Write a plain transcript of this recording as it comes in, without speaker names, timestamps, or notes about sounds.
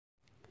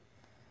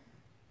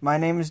My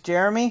name is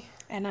Jeremy.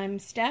 And I'm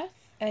Steph,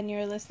 and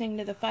you're listening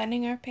to the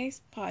Finding Our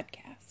Pace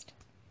podcast.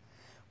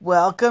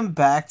 Welcome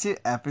back to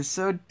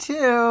episode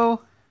 2.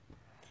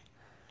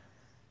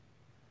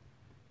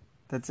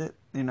 That's it?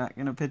 You're not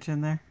going to pitch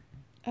in there?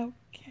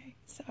 Okay,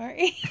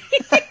 sorry.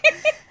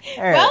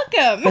 All right.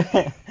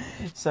 Welcome!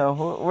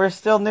 So, we're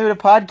still new to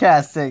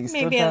podcasting.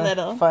 Still Maybe a trying to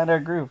little. find our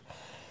groove.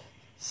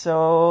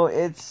 So,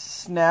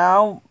 it's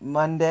now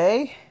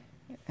Monday,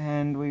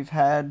 and we've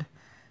had,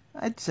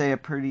 I'd say, a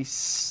pretty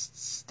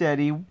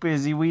steady,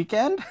 busy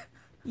weekend.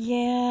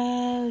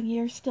 Yeah,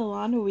 you're still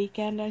on a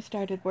weekend. I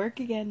started work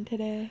again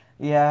today.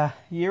 Yeah,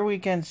 your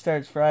weekend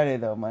starts Friday,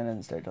 though. Mine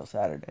doesn't start till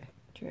Saturday.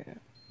 True.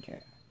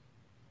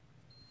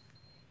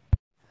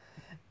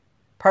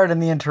 Pardon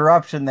the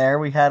interruption there.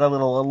 We had a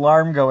little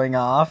alarm going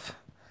off.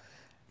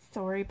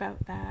 Sorry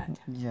about that.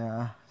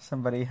 Yeah,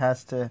 somebody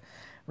has to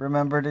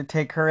remember to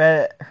take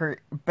her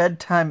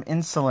bedtime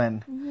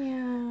insulin.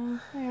 Yeah,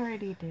 I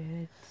already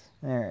did.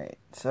 Alright,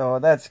 so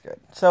that's good.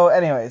 So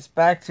anyways,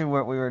 back to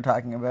what we were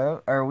talking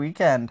about, our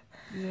weekend.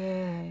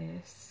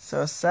 Yes.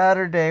 So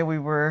Saturday we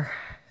were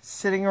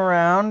sitting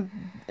around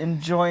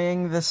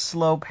enjoying the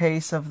slow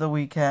pace of the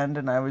weekend,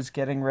 and I was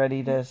getting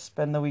ready to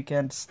spend the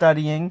weekend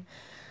studying.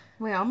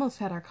 We almost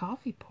had our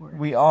coffee poured.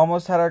 We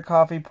almost had our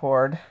coffee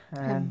poured,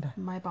 and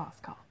my boss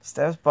called.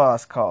 Steph's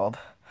boss called.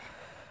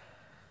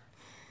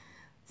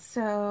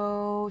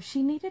 So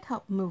she needed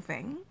help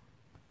moving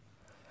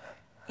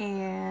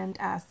and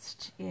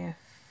asked if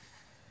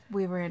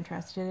we were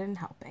interested in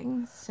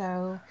helping.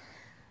 So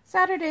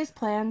Saturday's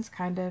plans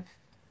kind of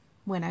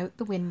went out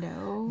the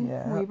window.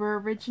 Yeah. We were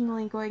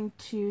originally going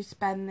to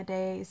spend the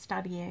day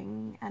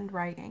studying and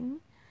writing,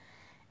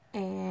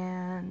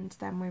 and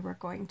then we were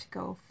going to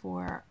go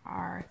for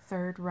our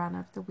third run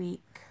of the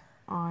week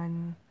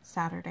on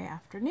Saturday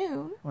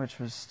afternoon. Which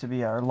was to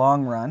be our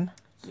long run.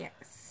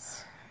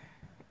 Yes.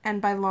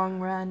 And by long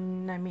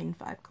run, I mean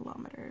 5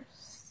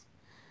 kilometers.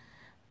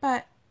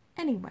 But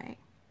anyway,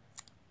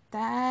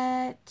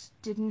 that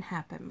didn't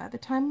happen. By the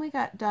time we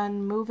got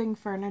done moving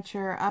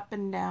furniture up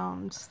and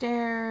down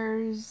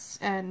stairs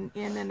and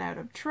in and out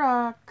of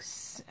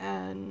trucks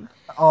and...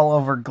 all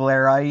over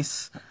glare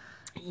ice.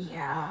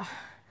 Yeah.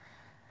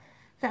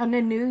 Found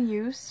a new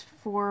use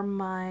for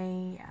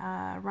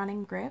my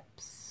running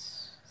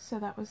grips. So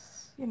that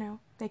was,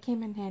 they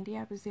came in handy.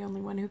 I was the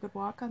only one who could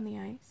walk on the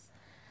ice.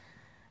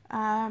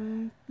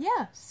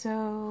 Yeah,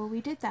 so we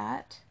did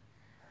that.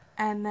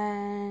 And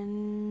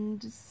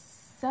then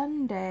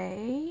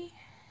Sunday,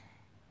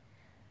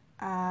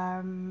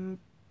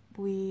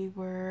 we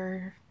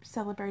were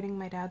celebrating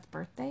my dad's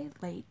birthday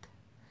late.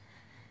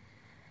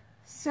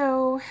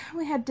 So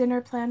we had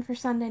dinner planned for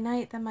Sunday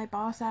night. Then my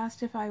boss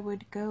asked if I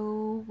would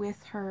go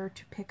with her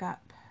to pick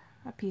up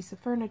a piece of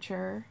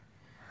furniture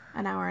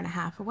an hour and a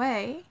half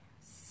away.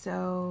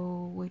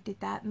 So we did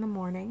that in the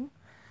morning,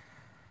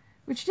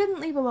 which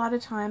didn't leave a lot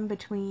of time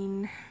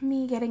between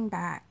me getting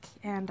back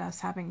and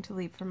us having to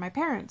leave for my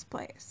parents'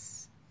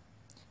 place.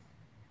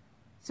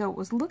 So it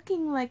was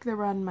looking like the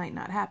run might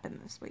not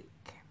happen this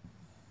week.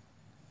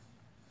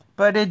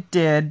 But it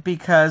did,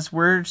 because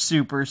we're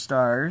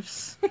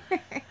superstars.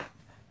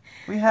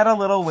 We had a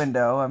little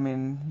window. I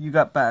mean, you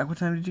got back. What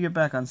time did you get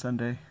back on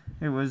Sunday?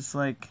 It was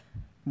like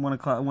 1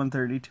 o'clock,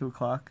 1:30, 2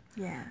 o'clock.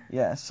 Yeah.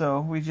 Yeah,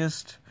 so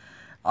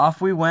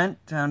off we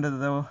went down to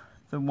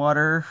the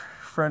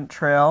waterfront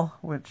trail,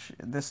 which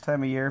this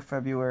time of year,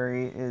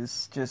 February,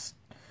 is just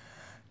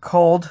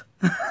cold.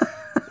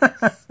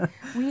 Yes.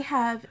 We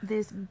have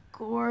this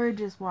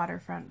gorgeous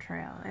waterfront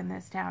trail in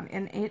this town,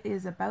 and it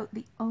is about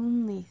the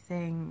only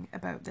thing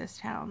about this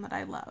town that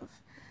I love.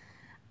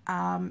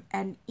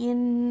 And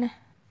in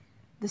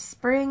the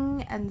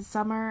spring and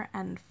summer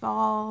and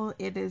fall,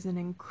 it is an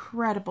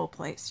incredible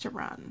place to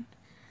run.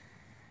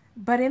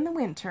 But in the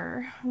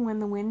winter, when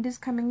the wind is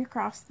coming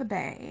across the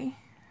bay...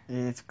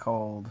 It's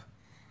cold.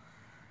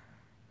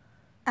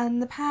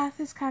 And the path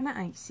is kind of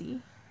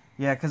icy.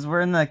 Yeah, because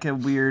we're in like a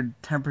weird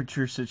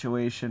temperature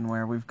situation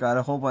where we've got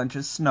a whole bunch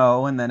of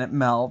snow, and then it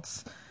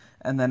melts,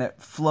 and then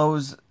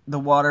the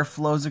water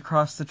flows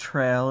across the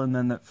trail, and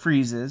then it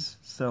freezes,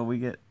 so we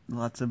get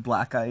lots of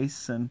black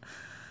ice. And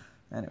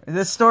anyway,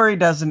 this story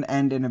doesn't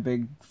end in a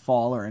big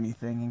fall or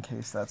anything, in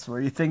case that's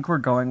where you think we're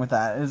going with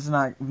that. It's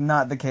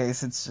not the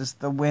case. It's just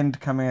the wind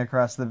coming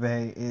across the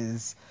bay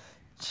is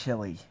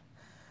chilly.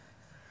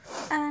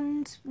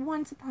 And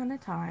once upon a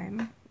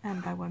time,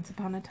 and by once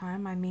upon a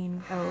time I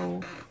mean,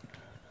 a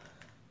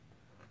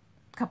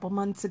couple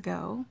months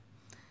ago,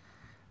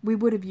 we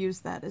would have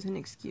used that as an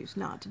excuse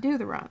not to do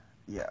the run.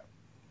 Yeah.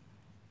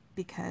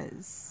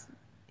 Because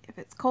if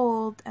it's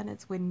cold and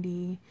it's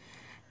windy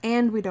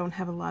and we don't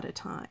have a lot of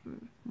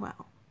time,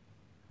 well...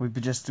 We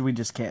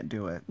just can't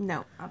do it.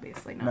 No,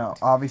 obviously not. No,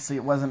 obviously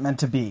it wasn't meant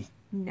to be.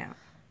 No.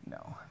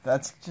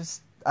 That's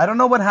just... I don't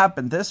know what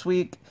happened. This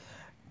week,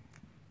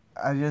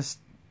 I'd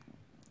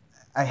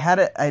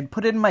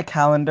put it in my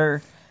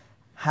calendar,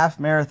 half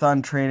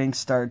marathon training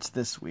starts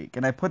this week.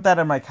 And I put that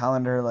in my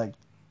calendar like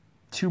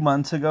 2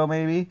 months ago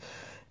maybe.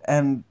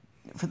 And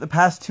for the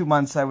past 2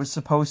 months, I was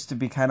supposed to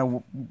be kind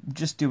of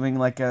just doing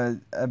like a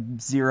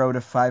 0 to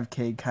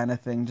 5K kind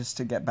of thing just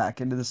to get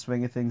back into the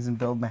swing of things and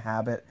build my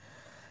habit.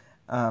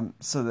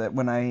 So that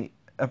when I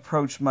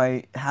approached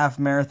my half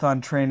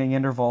marathon training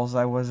intervals,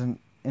 I wasn't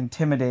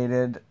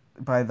intimidated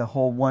by the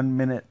whole 1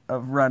 minute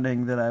of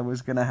running that I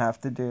was going to have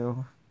to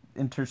do,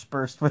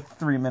 interspersed with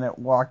 3 minute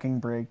walking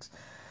breaks.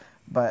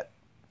 But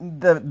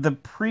the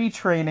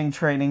pre-training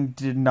training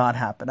did not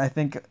happen. I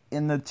think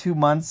in the 2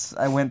 months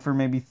I went for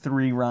maybe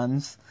 3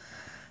 runs.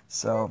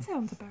 So That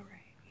sounds about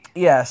right.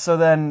 yeah, so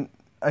then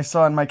I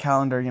saw in my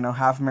calendar,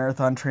 half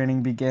marathon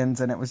training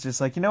begins, and it was just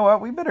like, you know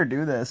what, we better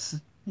do this.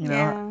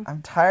 Yeah.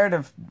 I'm tired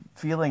of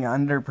feeling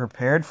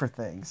underprepared for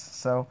things.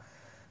 So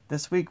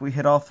this week we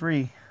hit all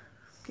 3.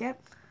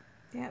 Yep,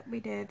 we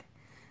did.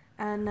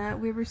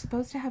 And we were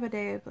supposed to have a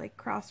day of like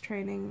cross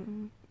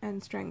training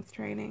and strength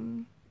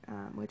training,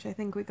 which I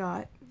think we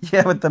got.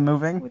 Yeah, with the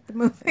moving. With the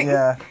moving.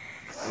 Yeah.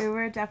 We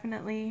were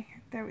definitely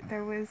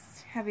there was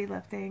heavy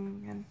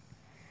lifting and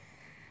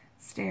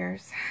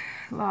stairs.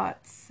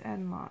 Lots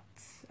and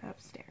lots of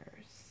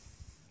stairs.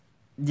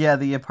 Yeah,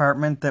 the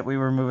apartment that we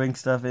were moving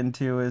stuff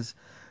into is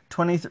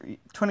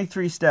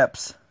 23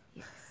 steps.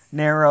 Yes.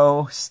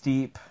 Narrow,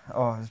 steep.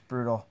 Oh, it was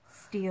brutal.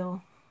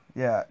 Steel.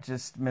 Yeah,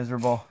 just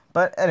miserable.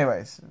 But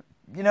anyways,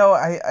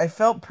 I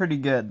felt pretty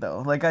good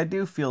though. Like I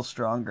do feel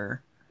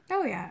stronger.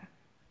 Oh yeah.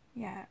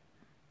 Yeah.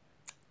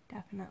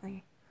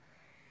 Definitely.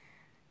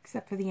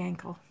 Except for the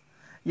ankle.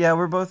 Yeah,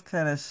 we're both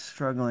kind of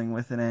struggling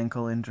with an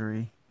ankle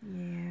injury.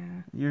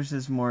 Yeah. Yours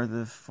is more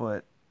the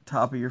foot,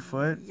 top of your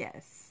foot?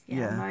 Yes.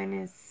 Yeah. Mine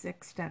is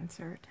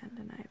extensor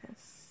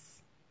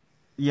tendonitis.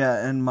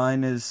 Yeah, and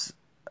mine is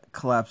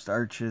collapsed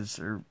arches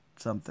or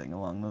something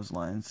along those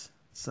lines.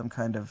 Some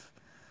kind of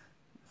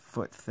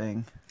foot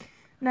thing.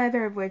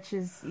 Neither of which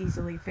is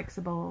easily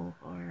fixable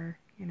or,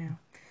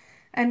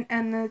 And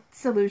the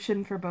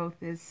solution for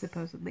both is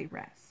supposedly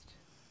rest.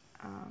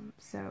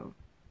 So,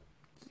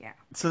 yeah.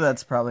 So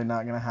that's probably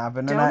not going to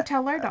happen. Don't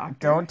tell our doctor.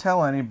 Don't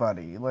tell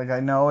anybody. Like, I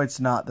know it's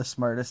not the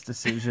smartest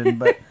decision,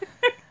 but,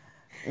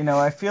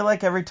 I feel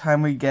like every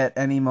time we get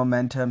any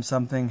momentum,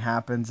 something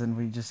happens and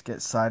we just get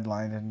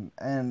sidelined.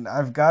 And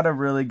I've got a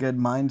really good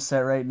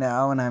mindset right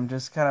now, and I'm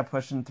just kind of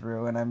pushing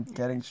through, and I'm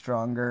getting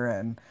stronger.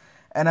 And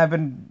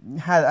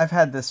I've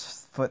had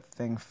this foot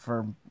thing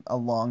for a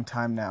long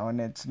time now, and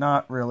it's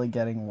not really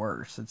getting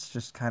worse. It's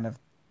just kind of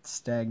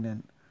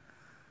stagnant.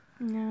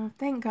 No,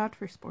 thank God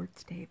for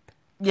sports tape.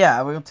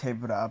 Yeah, we'll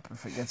tape it up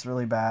if it gets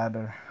really bad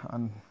or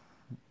on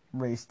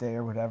race day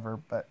or whatever,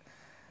 but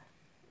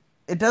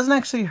it doesn't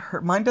actually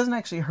hurt. Mine doesn't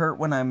actually hurt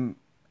when I'm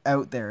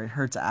out there. It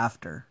hurts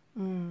after.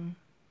 Mine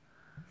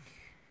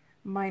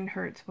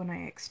hurts when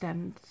I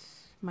extend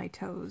my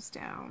toes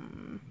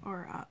down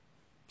or up,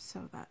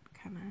 so that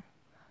kind of...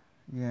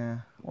 Yeah.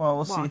 Well,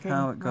 we'll see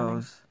how it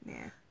goes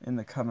in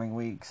the coming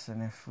weeks,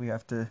 and if we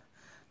have to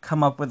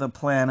come up with a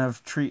plan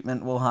of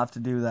treatment, we'll have to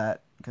do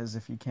that, because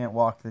if you can't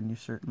walk, then you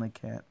certainly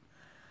can't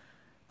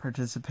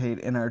participate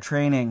in our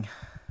training.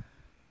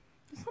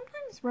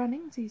 Sometimes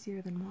running's easier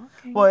than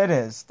walking. Well, it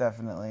is,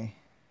 definitely.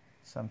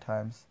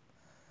 Sometimes.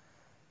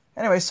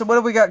 Anyway, so what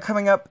have we got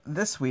coming up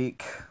this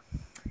week?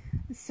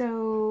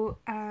 So,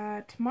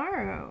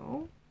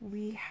 tomorrow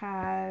we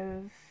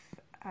have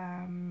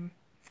a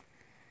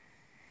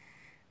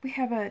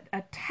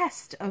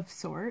test of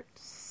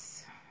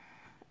sorts,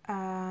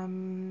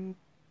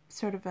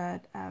 sort of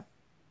a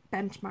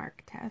benchmark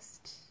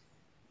test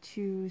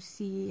to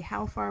see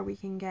how far we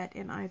can get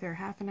in either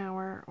half an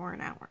hour or an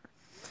hour.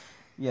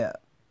 Yeah.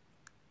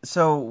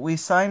 So we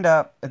signed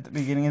up at the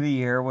beginning of the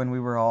year when we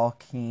were all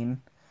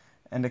keen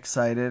and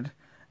excited.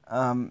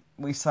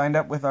 We signed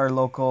up with our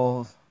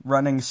local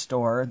running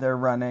store. They're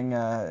running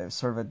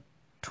sort of a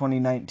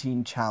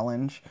 2019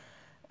 challenge.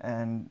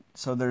 And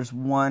so there's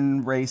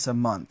one race a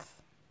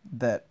month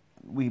that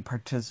we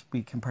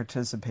can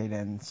participate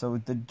in.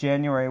 So the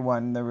January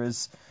one, there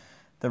was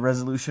the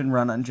Resolution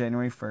Run on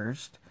January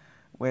 1st,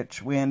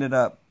 which we ended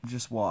up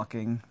just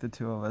walking, the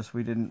two of us.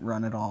 We didn't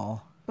run at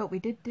all. But we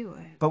did do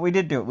it. We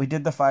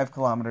did the 5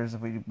 kilometers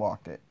and we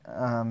walked it.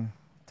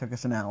 Took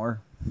us an hour.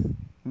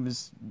 It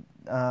was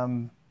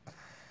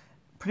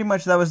pretty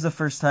much that was the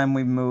first time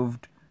we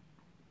moved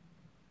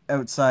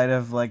outside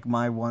of like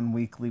my one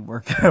weekly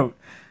workout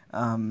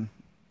in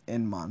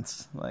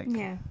months.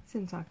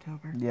 Since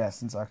October. Yeah,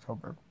 since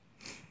October.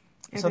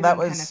 Everything so that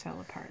was kind of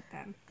fell apart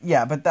then.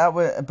 Yeah, but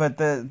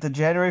the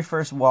January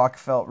 1st walk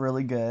felt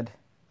really good.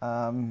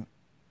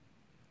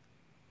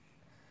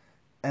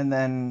 And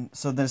then,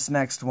 so this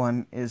next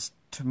one is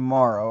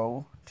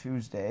tomorrow,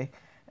 Tuesday,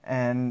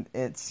 and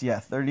it's,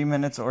 30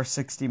 minutes or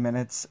 60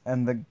 minutes,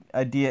 and the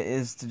idea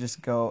is to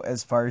just go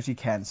as far as you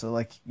can. So,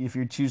 like, if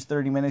you choose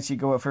 30 minutes, you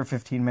go out for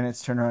 15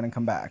 minutes, turn around and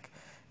come back.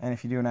 And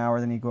if you do an hour,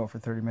 then you go out for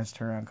 30 minutes,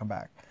 turn around and come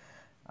back.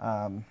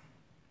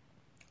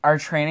 Our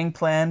training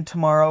plan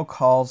tomorrow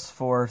calls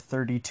for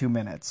 32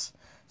 minutes.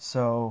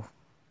 So,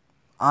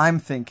 I'm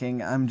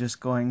thinking I'm just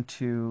going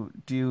to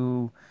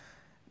do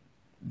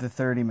the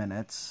 30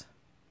 minutes,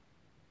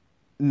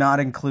 not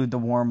include the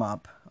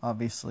warm-up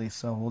obviously,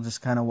 so we'll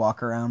just kind of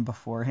walk around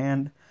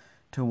beforehand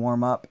to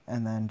warm up,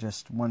 and then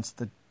just once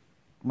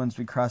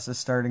we cross the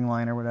starting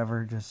line or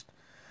whatever, just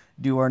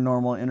do our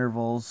normal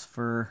intervals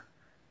for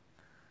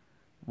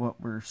what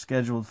we're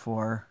scheduled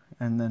for,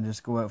 and then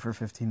just go out for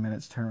 15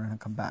 minutes, turn around, and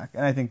come back.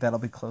 And I think that'll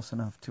be close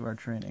enough to our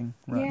training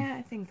run. Yeah,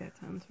 I think that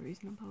sounds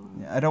reasonable.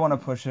 Yeah, I don't want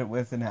to push it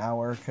with an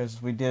hour,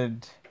 because we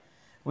did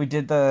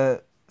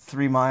the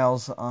 3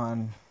 miles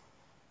on...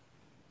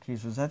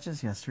 Jeez, was that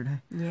just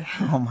yesterday? Yeah.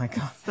 Oh my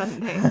god.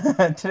 Sunday.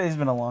 Today's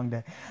been a long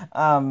day.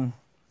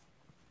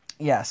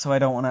 Yeah, so I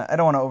don't want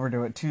to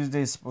overdo it.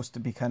 Tuesday's supposed to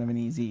be kind of an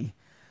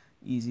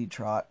easy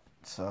trot,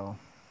 so...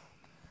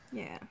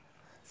 Yeah.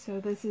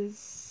 So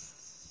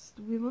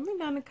we've only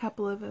done a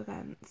couple of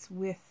events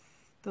with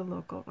the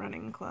local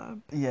running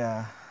club.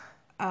 Yeah.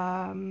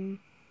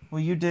 Well,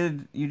 you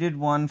did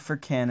one for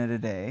Canada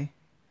Day.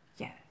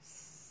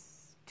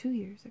 Yes. 2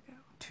 years ago.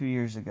 2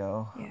 years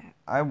ago. Yeah.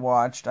 I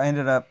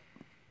ended up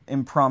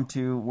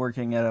impromptu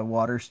working at a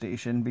water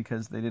station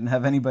because they didn't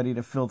have anybody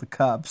to fill the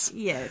cups.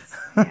 Yes.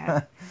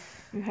 Yeah.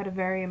 We had a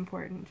very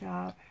important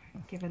job,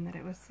 given that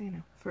it was,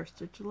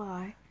 1st of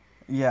July.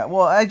 Yeah,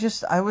 well,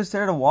 I was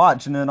there to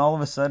watch, and then all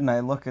of a sudden I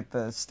look at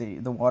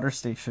the water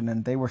station,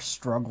 and they were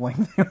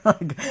struggling. They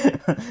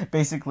were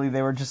basically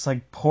they were just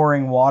like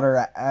pouring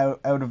water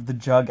out of the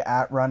jug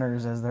at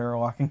runners as they were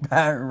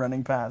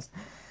running past.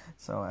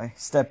 So I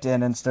stepped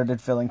in and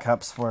started filling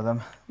cups for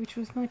them, which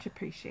was much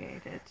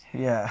appreciated.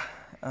 Yeah.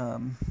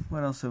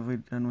 What else have we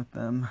done with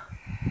them?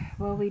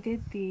 Well, we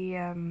did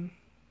the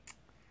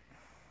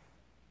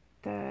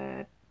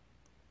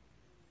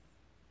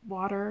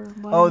water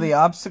one. Oh, the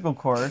obstacle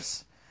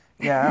course.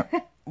 Yeah.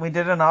 We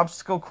did an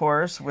obstacle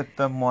course with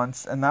them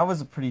once, and that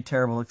was a pretty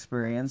terrible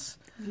experience.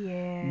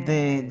 Yeah.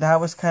 That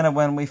was kind of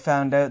when we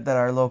found out that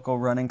our local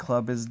running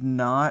club is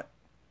not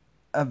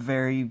a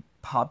very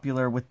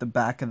popular with the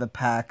back of the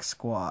pack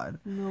squad.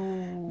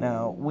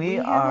 No. We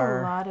have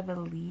are a lot of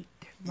elite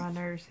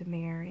runners in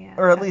the area.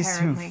 Or at least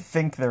who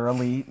think they're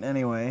elite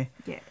anyway.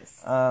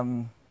 Yes.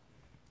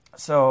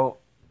 So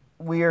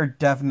we are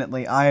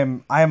definitely I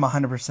am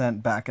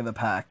 100% back of the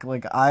pack.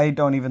 Like, I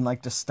don't even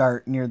like to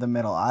start near the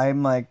middle.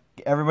 I'm like,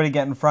 everybody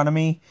get in front of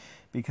me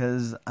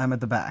because I'm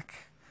at the back.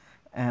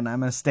 And I'm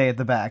going to stay at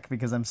the back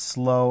because I'm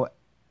slow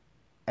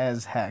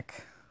as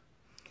heck.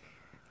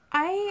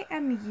 I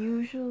am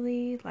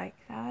usually like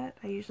that.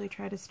 I usually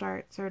try to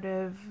start sort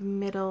of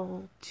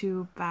middle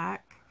to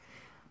back.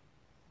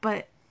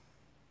 But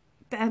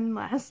then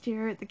last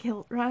year at the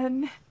Kilt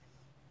Run...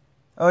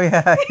 Oh,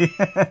 yeah.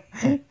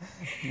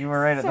 You were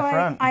right at the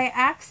front. I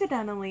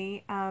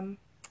accidentally...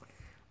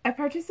 I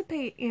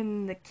participate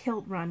in the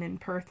Kilt Run in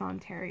Perth,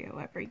 Ontario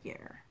every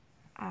year.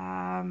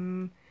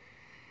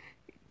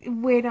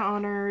 Way to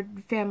honor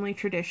family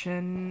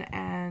tradition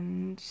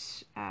and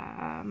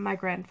my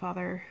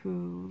grandfather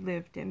who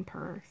lived in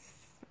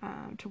Perth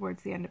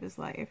towards the end of his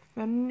life.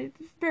 And it's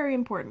a very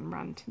important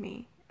run to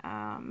me.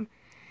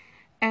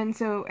 And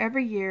so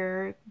every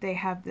year they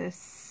have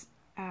this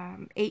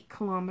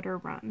 8-kilometer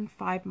run,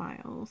 5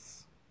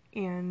 miles,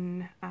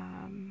 in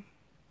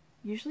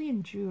usually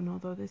in June,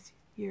 although this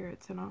year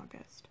it's in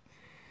August.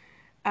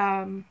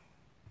 And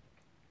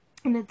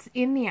it's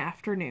in the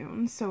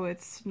afternoon, so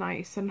it's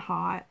nice and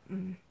hot.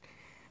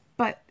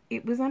 But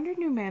it was under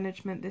new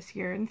management this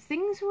year, and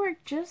things were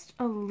just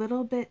a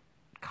little bit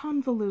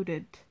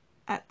convoluted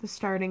at the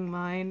starting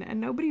line,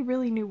 and nobody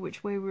really knew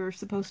which way we were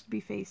supposed to be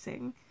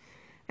facing.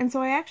 And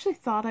so I actually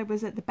thought I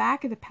was at the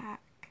back of the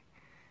pack.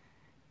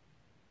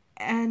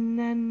 And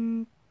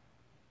then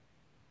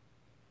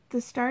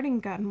the starting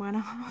gun went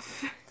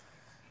off.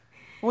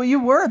 Well, you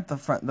were at the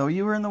front, though.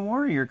 You were in the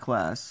warrior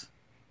class.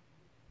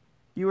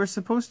 You were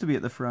supposed to be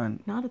at the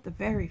front. Not at the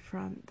very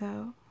front,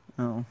 though.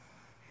 Oh.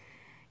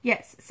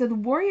 Yes, so the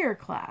warrior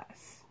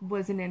class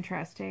was an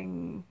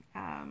interesting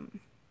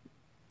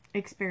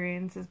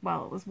experience as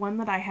well. It was one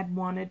that I had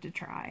wanted to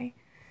try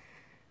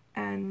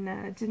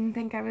and didn't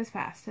think I was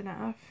fast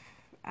enough.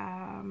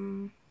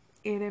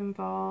 It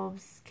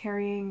involves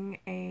carrying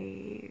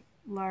a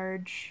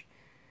large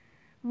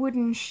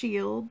wooden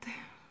shield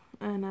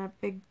and a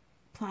big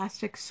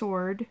plastic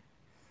sword,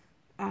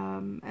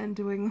 and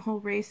doing the whole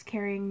race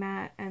carrying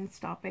that and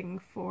stopping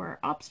for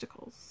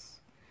obstacles.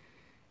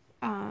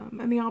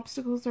 And the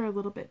obstacles are a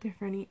little bit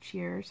different each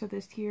year. So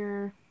this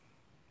year,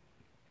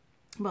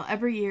 well,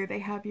 every year they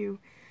have you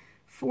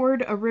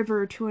ford a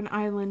river to an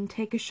island,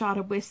 take a shot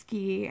of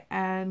whiskey,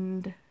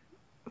 and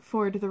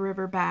ford the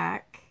river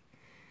back.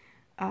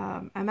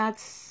 And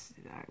that's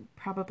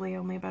probably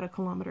only about 1.5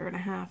 kilometers,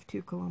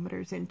 2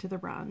 kilometers into the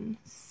run.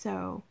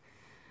 So,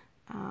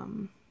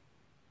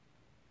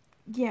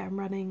 yeah,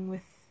 running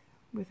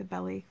with a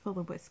belly full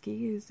of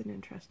whiskey is an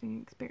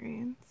interesting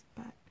experience.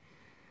 But,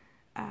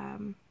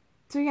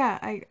 so yeah,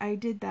 I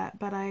did that,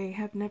 but I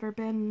have never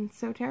been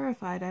so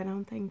terrified, I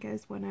don't think,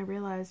 as when I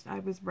realized I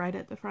was right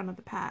at the front of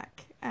the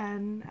pack.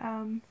 And,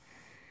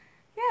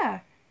 yeah,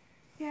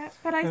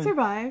 but I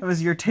survived. It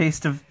was your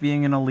taste of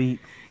being an elite.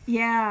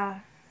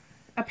 Yeah.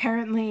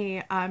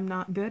 Apparently, I'm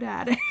not good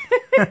at it.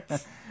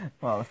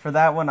 Well, for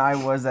that one, I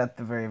was at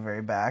the very,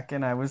 very back,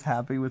 and I was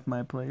happy with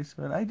my place,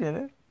 but I did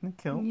it. I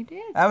killed. You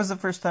did. That was the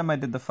first time I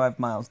did the 5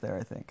 miles there,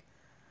 I think.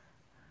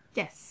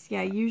 Yes.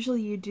 Yeah,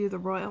 usually you do the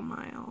Royal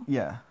Mile.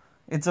 Yeah.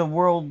 It's a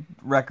world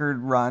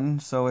record run,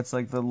 so it's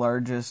like the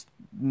largest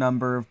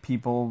number of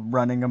people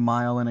running a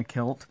mile in a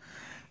kilt.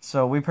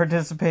 So we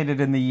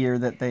participated in the year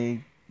that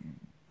they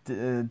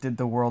did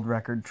the world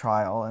record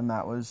trial, and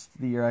that was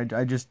the year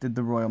I just did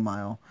the Royal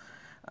Mile.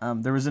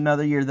 There was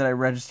another year that I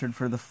registered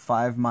for the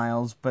 5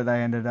 miles, but I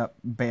ended up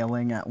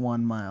bailing at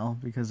 1 mile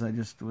because I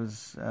just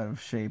was out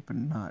of shape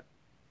and not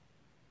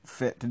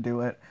fit to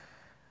do it.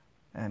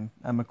 And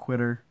I'm a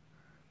quitter.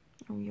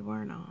 Oh, you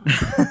are not.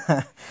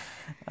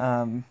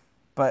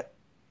 But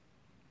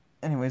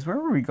anyways, where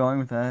were we going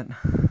with that?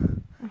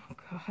 Oh,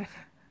 God.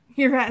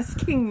 You're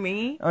asking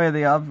me? Oh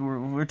yeah,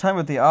 we're talking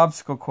about the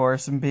obstacle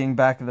course and being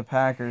back of the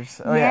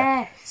Packers. Oh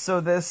yeah. Yes. So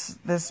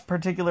this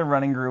particular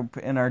running group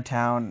in our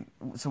town,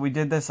 so we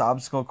did this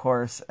obstacle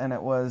course, and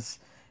it was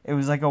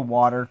like a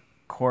water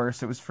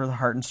course. It was for the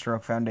Heart and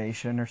Stroke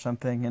Foundation or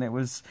something, and it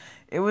was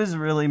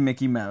really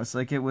Mickey Mouse.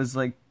 Like, it was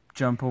like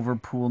jump over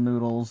pool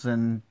noodles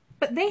and.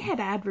 But they had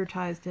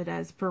advertised it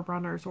as for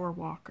runners or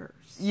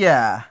walkers.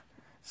 Yeah.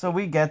 So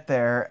we get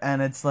there,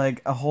 and it's like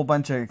a whole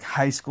bunch of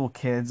high school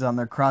kids on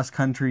their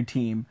cross-country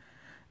team,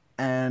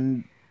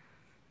 and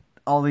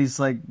all these,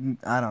 like,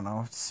 I don't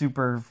know,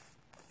 super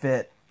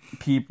fit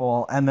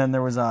people, and then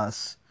there was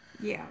us.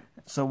 Yeah.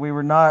 So we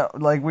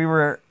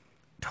were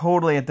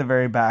totally at the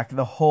very back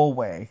the whole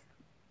way.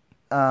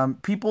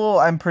 People,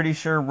 I'm pretty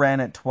sure,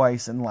 ran it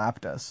twice and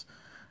lapped us.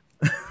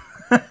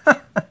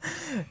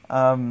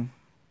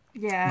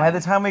 Yeah. By the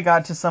time we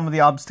got to some of the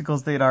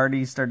obstacles, they'd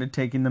already started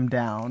taking them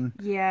down.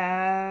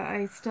 Yeah,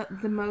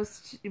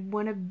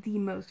 one of the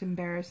most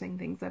embarrassing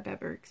things I've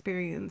ever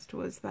experienced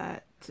was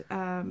that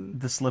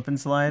The slip and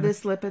slide? the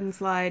slip and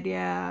slide,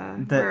 yeah,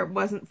 where it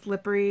wasn't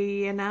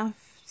slippery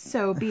enough.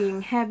 So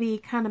being heavy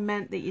kind of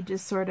meant that you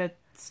just sort of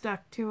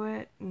stuck to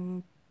it,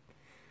 and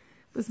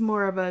it was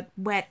more of a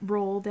wet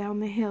roll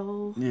down the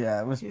hill. Yeah,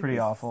 it was pretty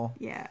awful.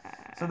 Yeah.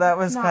 So that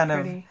was Not kind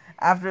pretty. of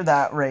after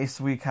that race.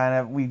 We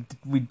definitely,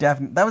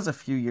 that was a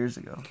few years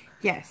ago.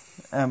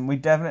 Yes. We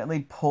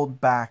definitely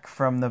pulled back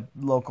from the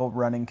local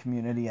running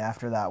community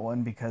after that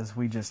one because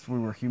we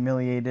were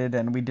humiliated,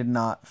 and we did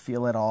not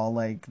feel at all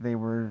like they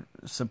were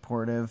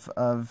supportive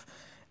of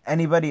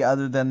anybody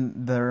other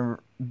than the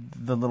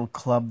little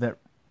club that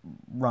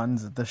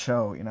runs the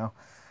show, you know.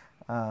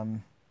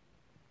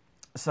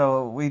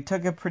 So we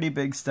took a pretty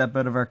big step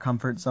out of our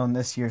comfort zone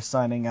this year,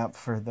 signing up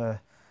for the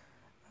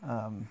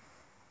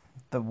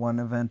one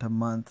event a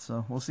month.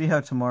 So we'll see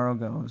how tomorrow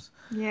goes.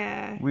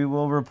 Yeah. We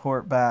will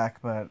report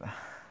back, but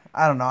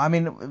I don't know. I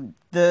mean,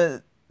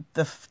 the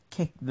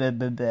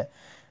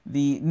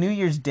New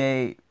Year's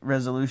Day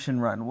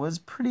resolution run was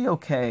pretty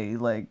okay.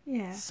 Like,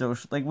 Yeah.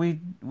 like we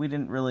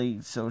didn't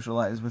really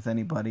socialize with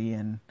anybody,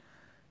 and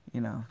you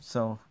know,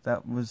 so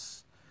that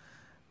was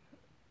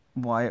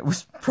why it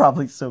was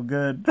probably so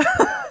good.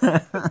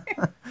 That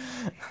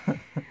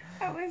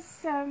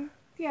was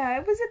yeah,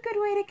 it was a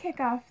good way to kick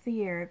off the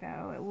year,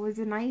 though. It was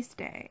a nice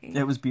day.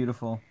 It was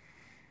beautiful.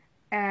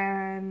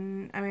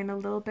 And I mean, a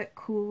little bit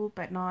cool,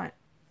 but not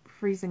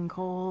freezing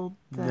cold.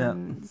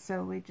 And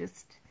so we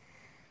just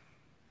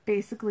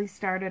basically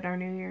started our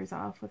New Year's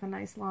off with a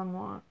nice long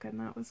walk, and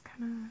that was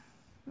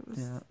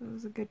it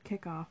was a good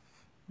kickoff.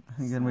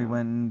 And then we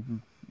went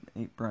and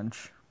ate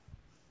brunch.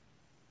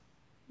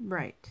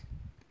 Right.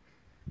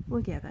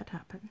 Well, yeah, that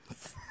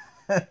happens.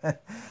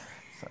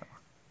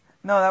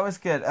 No, that was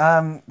good.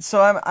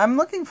 So I'm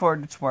looking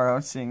forward to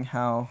tomorrow, seeing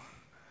how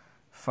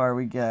far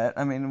we get.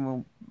 I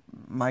mean,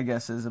 my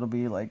guess is it'll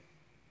be like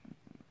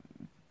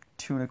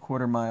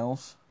 2.25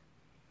 miles.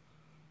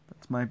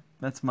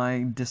 That's my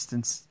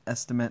distance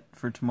estimate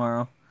for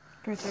tomorrow.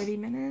 For 30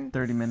 minutes?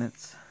 30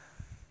 minutes.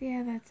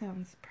 Yeah, that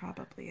sounds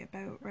probably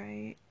about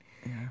right.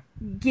 Yeah.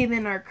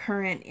 Given our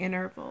current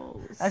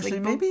intervals.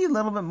 Actually, like, maybe a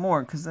little bit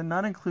more, because they're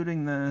not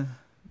including the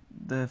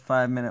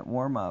 5-minute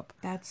warm up.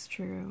 That's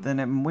true.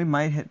 Then we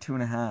might hit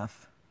 2.5.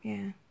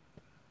 Yeah.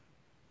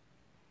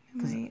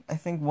 Because I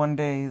think one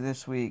day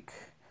this week,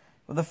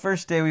 well, the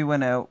first day we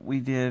went out, we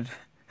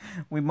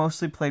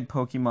mostly played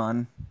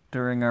Pokemon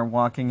during our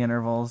walking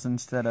intervals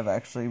instead of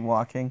actually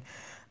walking.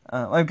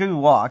 Like, we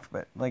walked,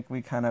 but like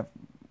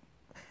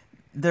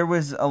there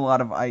was a lot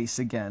of ice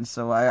again,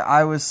 so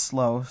I was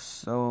slow.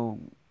 So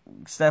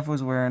Steph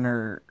was wearing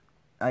her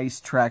ice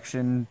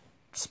traction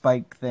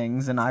spike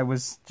things, and I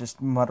was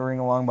just muttering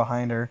along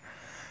behind her.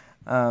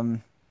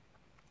 And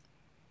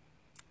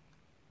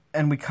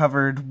we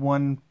covered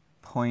 1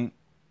 point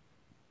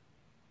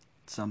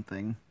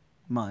something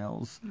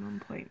miles.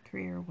 1.3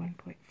 or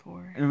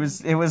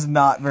 1.4. It was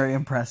not very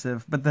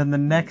impressive. But then the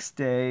next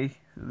day,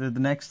 the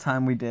next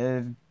time we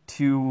did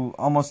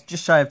almost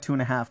just shy of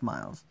 2.5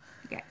 miles.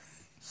 Yes.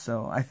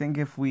 So I think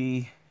if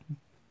we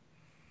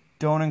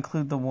don't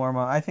include the warm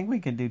up, I think we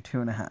could do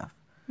 2.5.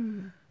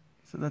 Mm-hmm.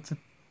 So that's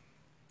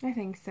I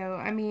think so.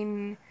 I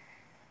mean,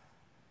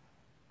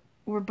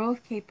 we're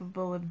both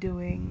capable of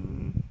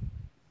doing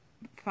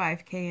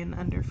 5K in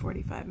under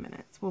 45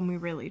 minutes when we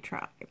really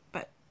try.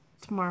 But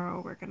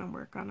tomorrow we're going to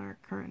work on our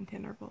current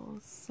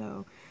intervals.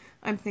 So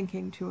I'm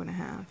thinking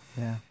 2.5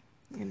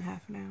 in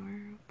half an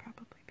hour will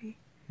probably be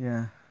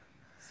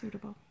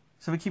suitable.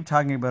 So we keep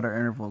talking about our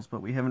intervals,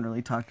 but we haven't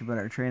really talked about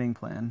our training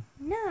plan.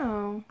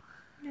 No,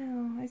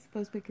 I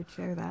suppose we could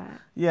share that.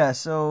 Yeah,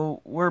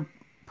 so we're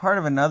part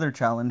of another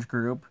challenge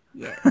group.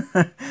 Yes.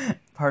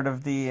 Part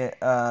of the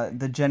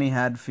Jenny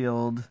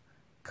Hadfield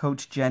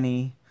Coach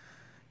Jenny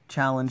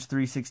Challenge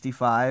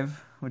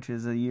 365, which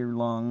is a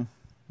year-long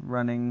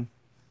running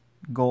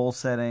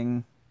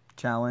goal-setting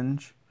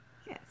challenge.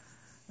 Yes.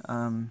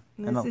 And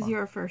this is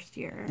your first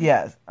year.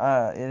 Yes,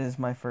 it is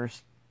my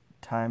first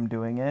time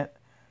doing it.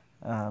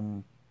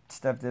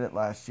 Steph did it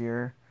last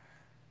year.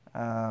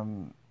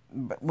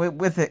 But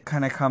with it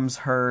kind of comes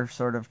her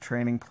sort of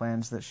training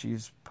plans that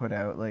she's put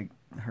out, like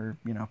her,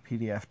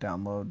 PDF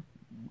download,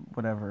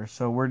 whatever.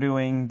 So we're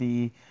doing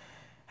the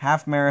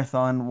half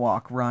marathon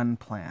walk run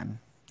plan.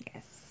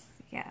 Yes,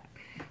 yeah.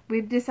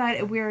 We've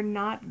decided we're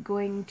not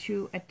going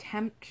to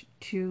attempt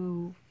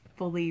to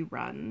fully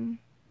run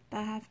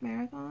the half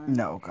marathon.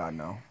 No, God,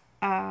 no.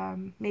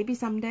 Maybe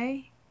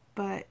someday,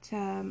 but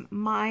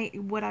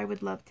what I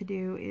would love to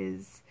do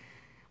is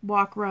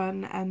walk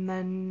run, and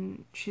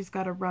then she's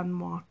got a run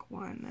walk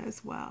one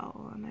as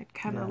well, and I'd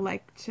kind of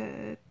like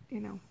to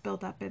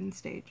build up in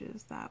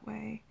stages that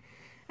way,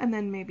 and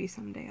then maybe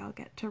someday I'll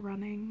get to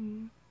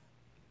running.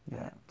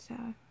 But,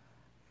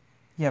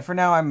 for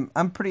now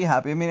I'm pretty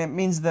happy. I mean, it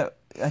means that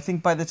I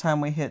think by the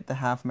time we hit the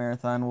half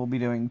marathon we'll be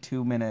doing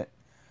 2-minute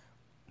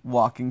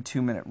walking,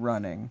 2-minute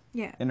running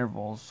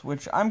intervals,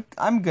 which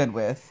I'm good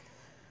with.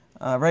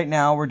 Right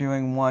now we're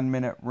doing 1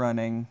 minute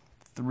running,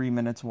 3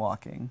 minutes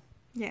walking.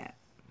 Yeah.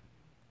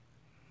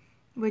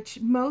 Which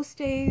most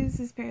days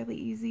is fairly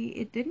easy.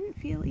 It didn't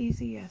feel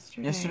easy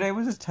yesterday. Yesterday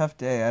was a tough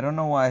day. I don't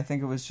know why. I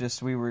think it was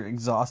just we were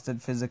exhausted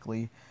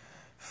physically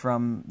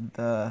from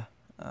the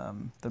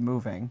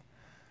moving.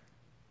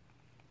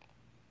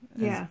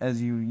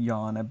 As you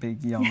yawn, a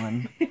big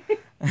yawn.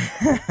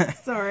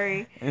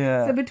 Sorry.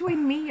 Yeah. So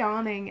between me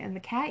yawning and the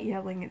cat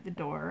yelling at the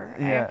door,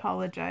 I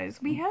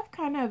apologize. We have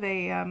kind of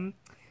an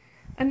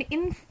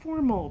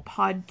informal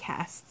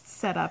podcast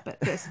set up at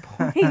this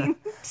point,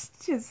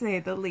 to say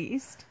the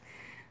least.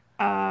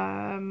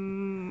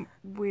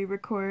 We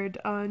record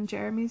on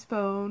Jeremy's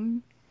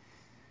phone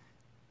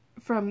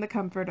from the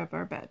comfort of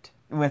our bed.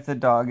 With the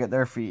dog at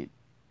their feet.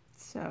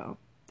 So,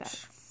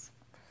 that's...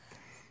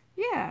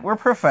 Yeah. We're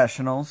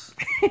professionals.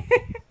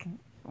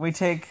 We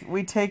take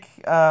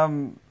our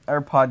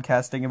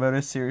podcasting about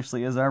as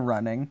seriously as our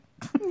running.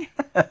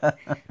 Not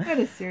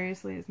as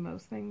seriously as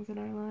most things in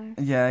our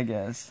lives. Yeah, I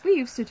guess. We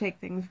used to take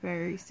things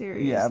very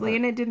seriously,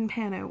 and it didn't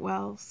pan out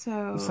well,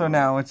 so... So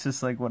now it's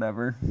just like,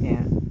 whatever.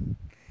 Yeah.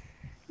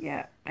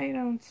 Yeah, I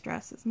don't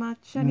stress as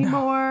much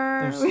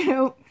anymore.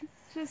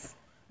 Just...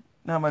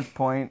 Not much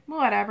point.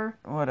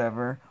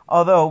 Whatever.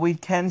 Although, we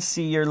can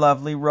see your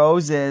lovely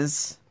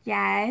roses.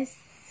 Yes.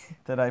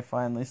 That I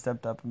finally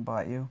stepped up and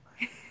bought you.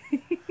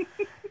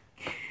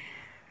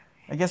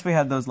 I guess we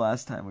had those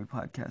last time we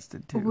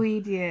podcasted too.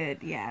 We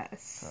did,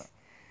 yes. So.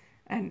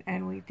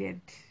 And we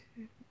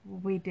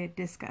did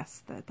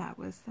discuss that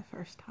was the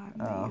first time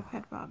that you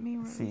had bought me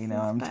roses. See,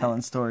 now I'm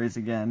telling stories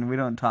again. We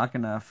don't talk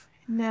enough.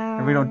 No.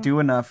 Or we don't do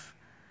enough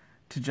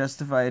to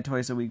justify a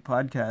twice-a-week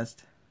podcast.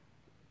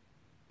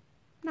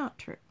 Not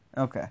true.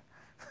 Okay.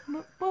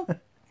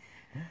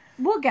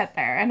 We'll get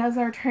there. And as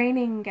our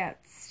training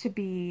gets to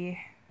be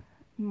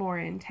more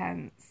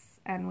intense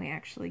and we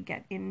actually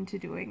get into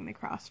doing the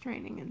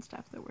cross-training and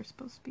stuff that we're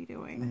supposed to be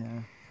doing.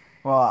 Yeah.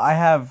 Well, I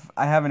have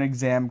an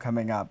exam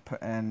coming up,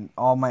 and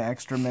all my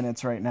extra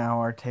minutes right now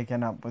are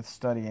taken up with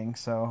studying,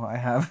 so I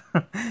have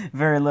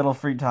very little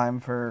free time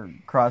for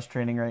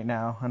cross-training right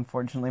now.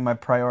 Unfortunately, my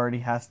priority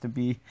has to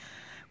be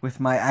with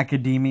my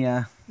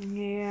academia.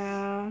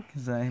 Yeah.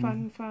 Because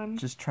I'm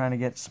just trying to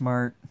get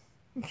smart.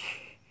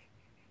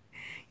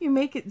 You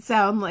make it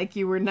sound like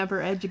you were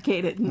never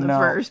educated in the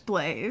first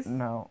place.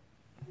 No.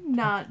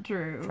 Not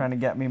true. Trying to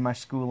get me my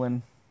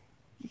schooling.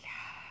 Yeah.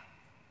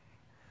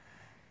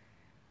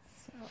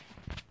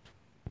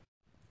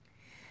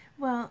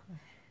 Well,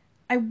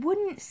 I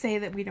wouldn't say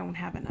that we don't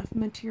have enough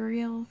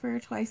material for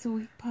a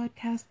twice-a-week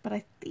podcast, but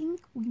I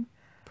think we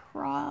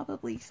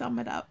probably sum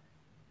it up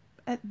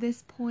at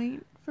this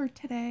point for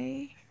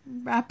today.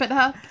 Wrap it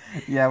up.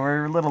 Yeah,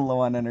 we're a little low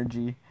on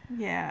energy.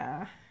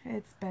 Yeah,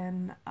 it's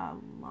been a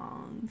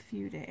long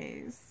few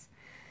days.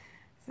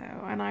 So,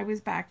 and I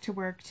was back to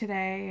work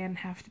today and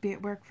have to be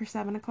at work for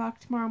 7 o'clock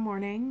tomorrow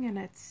morning, and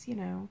it's,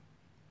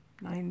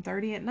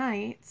 9:30 at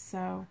night,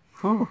 so...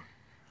 Whew.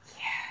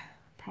 Yeah.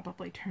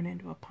 Probably turn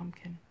into a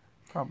pumpkin.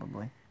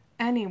 Probably.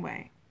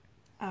 Anyway,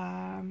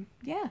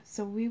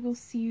 so we will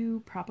see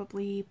you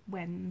probably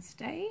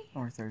Wednesday.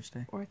 Or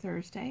Thursday.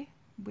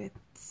 With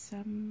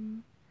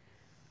some,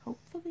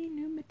 hopefully,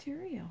 new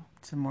material.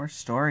 Some more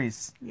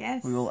stories.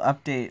 Yes. We will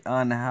update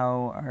on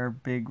how our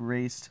big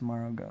race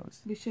tomorrow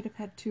goes. We should have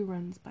had 2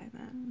 runs by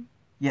then.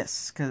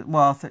 Yes, because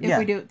If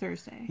we do it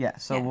Thursday. Yeah,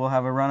 so we'll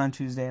have a run on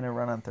Tuesday and a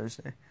run on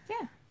Thursday.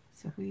 Yeah.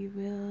 So we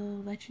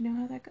will let you know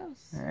how that goes.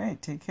 All right,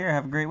 take care.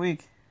 Have a great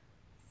week.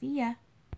 See ya.